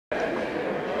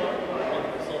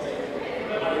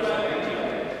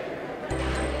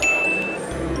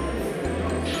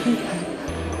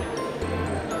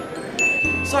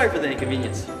Sorry for the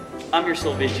inconvenience. I'm your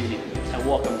Solvay genie, and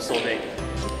welcome to Solvay.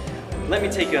 Let me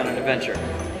take you on an adventure.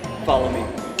 Follow me.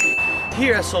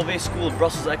 Here at Solvay School of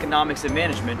Brussels Economics and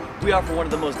Management, we offer one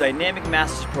of the most dynamic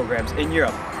master's programs in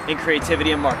Europe in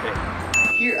creativity and marketing.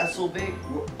 Here at Solvay,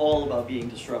 we're all about being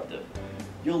disruptive.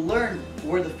 You'll learn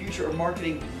where the future of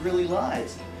marketing really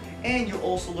lies, and you'll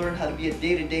also learn how to be a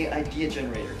day-to-day idea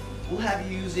generator. We'll have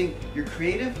you using your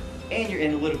creative and your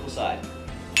analytical side.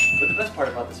 But the best part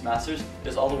about this master's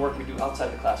is all the work we do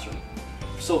outside the classroom.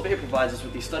 Solvay provides us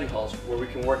with these study halls where we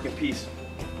can work in peace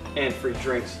and free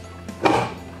drinks.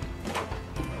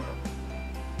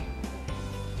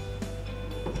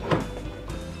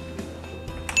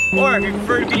 Or if you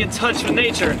prefer to be in touch with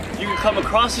nature, you can come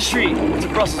across the street to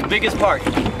Brussels' biggest park,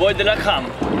 Bois de la Cam.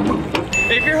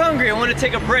 If you're hungry and want to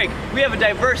take a break, we have a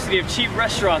diversity of cheap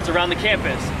restaurants around the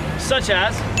campus, such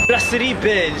as Brasserie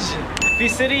Belge,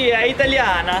 Pizzeria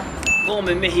Italiana, come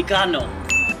Mexicano.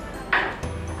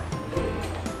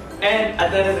 And at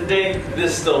the end of the day,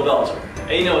 this is still Belgium.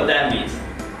 And you know what that means.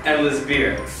 Endless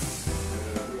beer.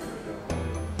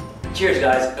 Cheers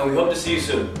guys, and we hope to see you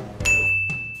soon.